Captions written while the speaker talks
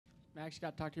Max, you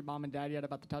got to talk to your mom and dad yet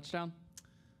about the touchdown?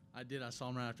 I did. I saw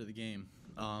him right after the game.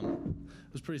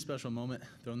 It was a pretty special moment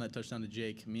throwing that touchdown to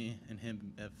Jake. Me and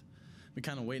him have been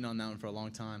kind of waiting on that one for a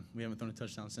long time. We haven't thrown a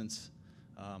touchdown since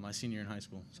my senior year in high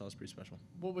school, so it was pretty special.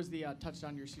 What was the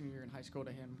touchdown your senior year in high school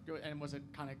to him? And was it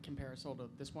kind of comparable to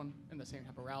this one in the same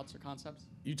type of routes or concepts?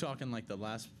 You talking like my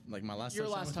last Your touchdown?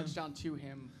 last touchdown to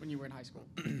him when you were in high school.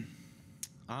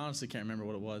 I honestly can't remember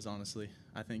what it was, honestly.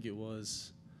 I think it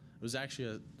was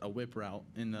actually a whip route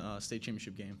in the state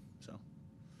championship game. So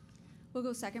We'll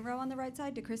go second row on the right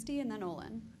side to Christy and then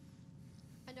Olin.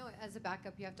 I know as a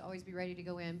backup you have to always be ready to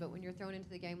go in, but when you're thrown into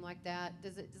the game like that,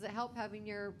 does it help having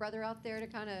your brother out there to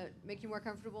kind of make you more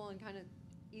comfortable and kind of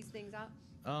ease things out?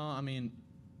 I mean,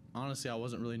 honestly, I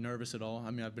wasn't really nervous at all.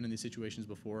 I mean, I've been in these situations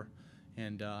before,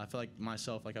 and I feel like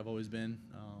myself, like I've always been.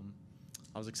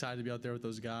 I was excited to be out there with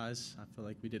those guys. I feel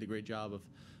like we did a great job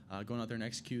of going out there and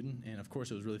executing, and of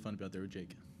course it was really fun to be out there with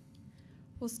Jake.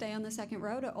 We'll stay on the second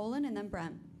row to Olin and then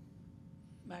Brent.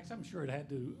 Max, I'm sure it had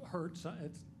to hurt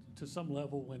to some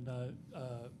level when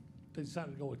they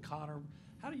decided to go with Connor.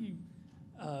 How do you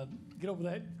get over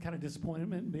that kind of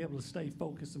disappointment and be able to stay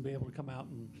focused and be able to come out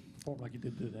and perform like you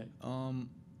did today?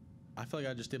 I feel like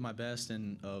I just did my best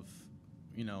and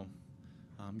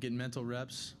getting mental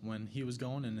reps when he was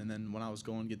going, and then when I was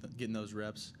going, getting those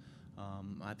reps.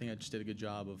 I think I just did a good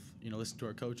job of listening to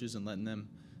our coaches and letting them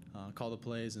call the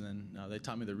plays, and then they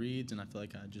taught me the reads, and I feel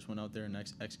like I just went out there and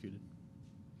executed.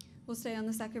 We'll stay on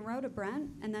the second row to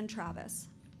Brent and then Travis.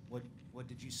 What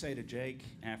did you say to Jake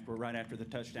right after the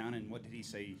touchdown, and what did he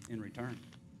say in return?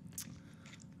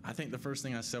 I think the first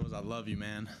thing I said was, "I love you,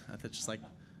 man." That's just like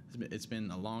it's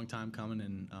been a long time coming,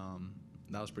 and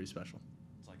that was pretty special.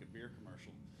 It's like a beer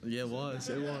commercial. Yeah, it was.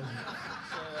 It was.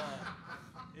 So,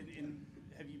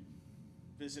 have you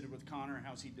visited with Connor?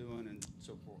 How's he doing and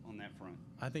so forth on that front?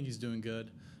 I think he's doing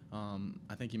good.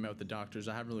 I think he met with the doctors.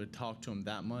 I haven't really talked to him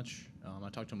that much. I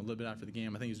talked to him a little bit after the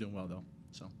game. I think he's doing well, though.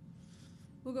 So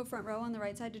We'll go front row on the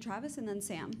right side to Travis and then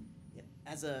Sam. Yeah.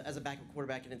 As a backup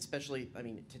quarterback, and especially, I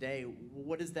mean, today,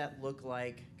 what does that look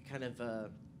like kind of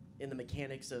in the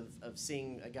mechanics of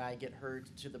seeing a guy get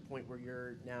hurt to the point where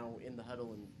you're now in the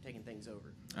huddle and taking things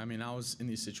over? I mean, I was in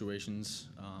these situations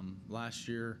last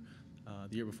year,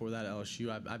 the year before that at LSU.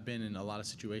 I've been in a lot of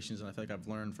situations, and I feel like I've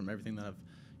learned from everything that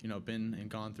I've been and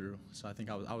gone through. So I think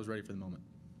I was ready for the moment.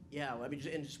 Yeah, I mean,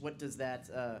 and just what does that,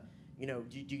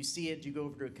 do you see it? Do you go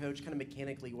over to a coach? Kind of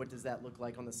mechanically, what does that look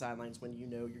like on the sidelines when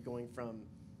you're going from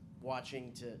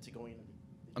watching to going into?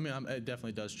 I mean, it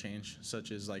definitely does change,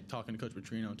 such as like talking to Coach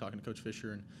Petrino, talking to Coach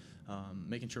Fisher, and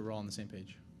making sure we're all on the same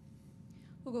page.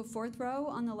 We'll go fourth row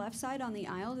on the left side on the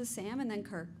aisle to Sam and then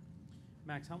Kirk.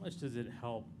 Max, how much does it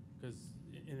help? Because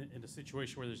in a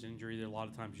situation where there's injury, a lot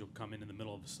of times you'll come in the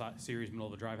middle of a series, middle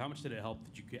of a drive. How much did it help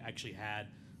that you actually had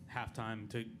halftime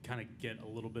to kind of get a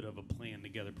little bit of a plan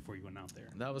together before you went out there?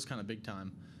 That was kind of big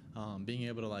time. Being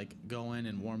able to like go in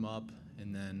and warm up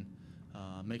and then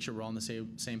make sure we're all on the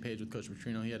same page with Coach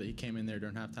Petrino. He came in there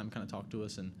during halftime, kind of talked to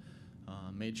us, and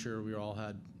made sure we all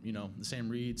had the same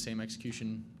read, same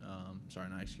execution. Sorry,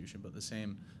 not execution, but the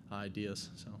same ideas.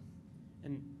 So.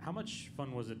 And how much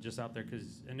fun was it just out there?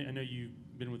 Because I know you've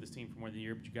been with this team for more than a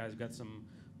year, but you guys got some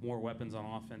more weapons on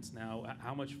offense now.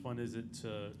 How much fun is it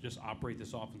to just operate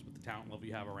this offense with the talent level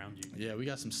you have around you? Yeah, we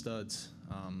got some studs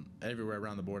everywhere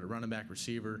around the board. A running back,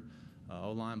 receiver,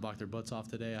 O-line blocked their butts off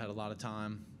today. I had a lot of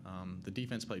time. The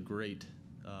defense played great.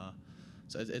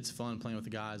 So it's fun playing with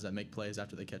the guys that make plays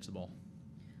after they catch the ball.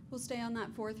 We'll stay on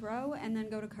that fourth row and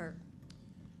then go to Kirk.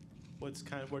 What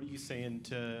are you saying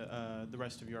to the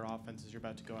rest of your offense as you're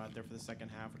about to go out there for the second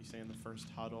half? What do you say in the first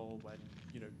huddle when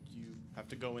you have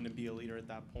to go in and be a leader at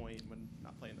that point when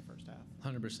not playing the first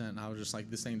half? 100%. I was just like,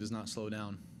 this thing does not slow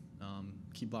down.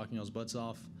 Keep blocking those butts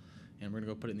off, and we're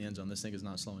gonna go put it in the end zone. This thing is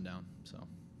not slowing down. So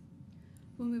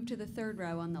We'll move to the third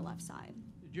row on the left side.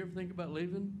 Did you ever think about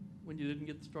leaving when you didn't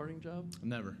get the starting job?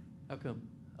 Never. How come?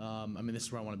 I mean, this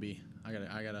is where I want to be. I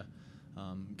gotta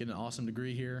get an awesome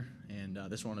degree here, and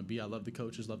this is where I want to be. I love the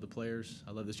coaches, love the players,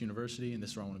 I love this university, and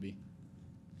this is where I want to be.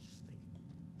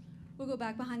 We'll go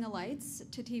back behind the lights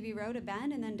to TV row to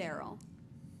Ben and then Daryl.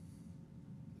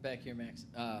 Back here, Max.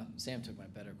 Sam took my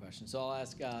better question. So I'll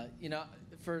ask,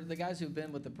 for the guys who've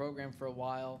been with the program for a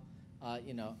while,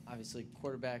 obviously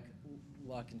quarterback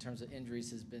luck in terms of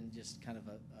injuries has been just kind of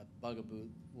a bugaboo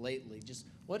lately. Just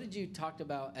what did you talk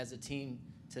about as a team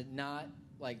to not,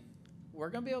 we're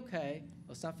going to be okay,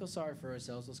 let's not feel sorry for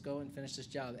ourselves, let's go and finish this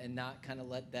job, and not kind of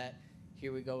let that,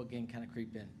 here we go again, kind of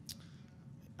creep in?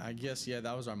 I guess, yeah,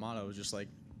 that was our motto. It was just like,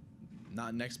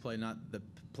 not next play, not the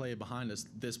play behind us,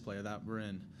 this play that we're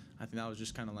in. I think that was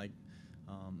just kind of like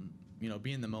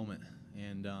be in the moment.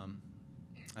 And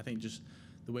I think just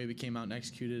the way we came out and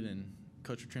executed, and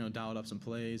Coach Petrino dialed up some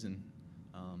plays, and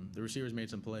the receivers made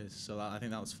some plays. So I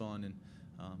think that was fun, and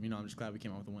I'm just glad we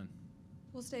came out with a win.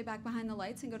 We'll stay back behind the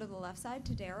lights and go to the left side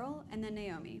to Daryl and then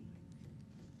Naomi.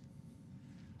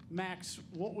 Max,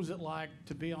 what was it like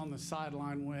to be on the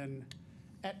sideline when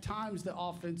at times the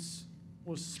offense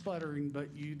was sputtering,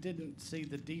 but you didn't see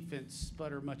the defense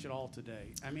sputter much at all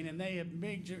today? I mean, and they have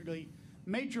majorly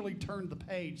turned the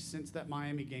page since that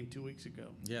Miami game 2 weeks ago.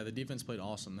 Yeah, the defense played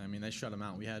awesome. I mean, they shut them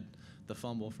out. We had the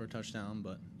fumble for a touchdown,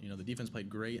 but the defense played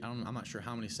great. I'm not sure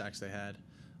how many sacks they had,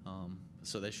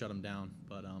 so they shut them down.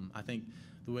 But I think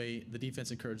the way the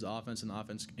defense encouraged the offense and the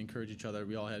offense encouraged each other,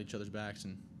 we all had each other's backs,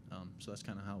 and so that's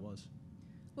kind of how it was.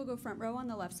 We'll go front row on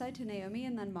the left side to Naomi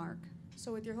and then Mark.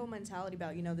 So with your whole mentality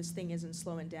about, this thing isn't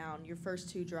slowing down, your first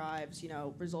 2 drives,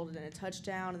 resulted in a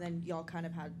touchdown, and then y'all kind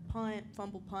of had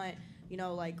fumble punt,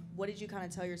 what did you kind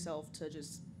of tell yourself to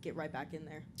just get right back in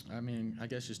there? I mean, I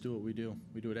guess just do what we do.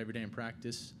 We do it every day in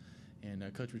practice, and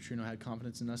Coach Petrino had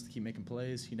confidence in us to keep making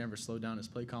plays. He never slowed down his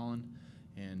play calling,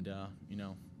 and,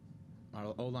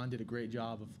 our O-line did a great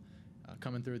job of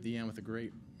coming through at the end with a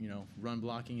great, run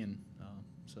blocking, and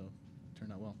so it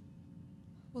turned out well.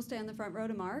 We'll stay on the front row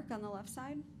to Mark on the left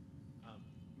side.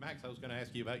 Max, I was going to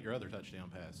ask you about your other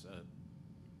touchdown pass.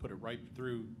 Put it right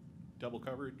through double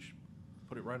coverage,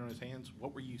 put it right on his hands.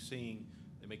 What were you seeing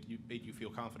that made you feel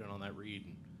confident on that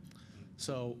read?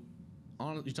 So,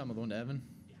 you're talking about the one to Evan?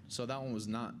 Yeah. So that one was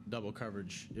not double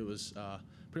coverage. It was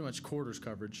pretty much quarters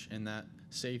coverage, and that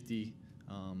safety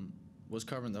was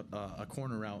covering a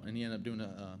corner route, and he ended up doing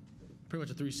pretty much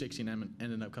a 360 and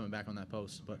ended up coming back on that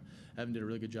post. But Evan did a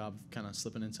really good job of kind of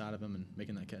slipping inside of him and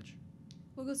making that catch.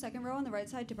 We'll go second row on the right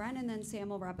side to Brent, and then Sam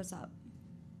will wrap us up.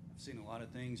 I've seen a lot of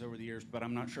things over the years, but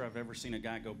I'm not sure I've ever seen a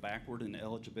guy go backward in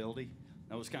eligibility.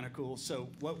 That was kind of cool. So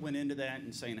what went into that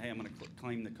and saying, hey, I'm going to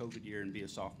claim the COVID year and be a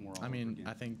sophomore all over again?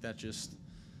 I think that just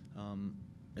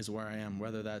is where I am,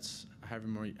 whether that's however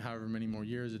many more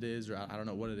years it is, or I don't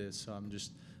know what it is. So I'm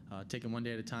just taking one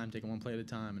day at a time, taking one play at a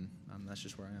time, and that's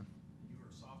just where I am. You were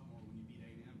a sophomore when you beat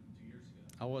A&M 2 years ago.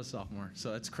 I was a sophomore.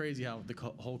 So it's crazy how the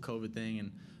whole COVID thing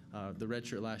and the red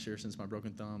shirt last year since my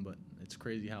broken thumb, but it's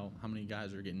crazy how many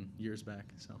guys are getting years back.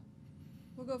 So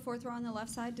we'll go fourth row on the left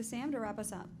side to Sam to wrap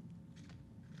us up.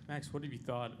 Max, what have you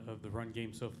thought of the run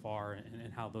game so far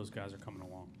and how those guys are coming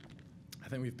along? I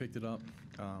think we've picked it up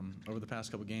over the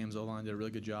past couple games. O-line did a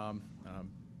really good job.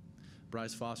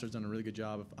 Bryce Foster's done a really good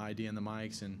job of IDing the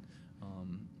mics, and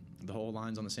the whole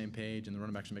line's on the same page, and the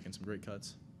running backs are making some great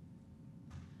cuts.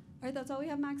 All right, that's all we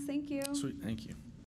have, Max. Thank you. Sweet, thank you.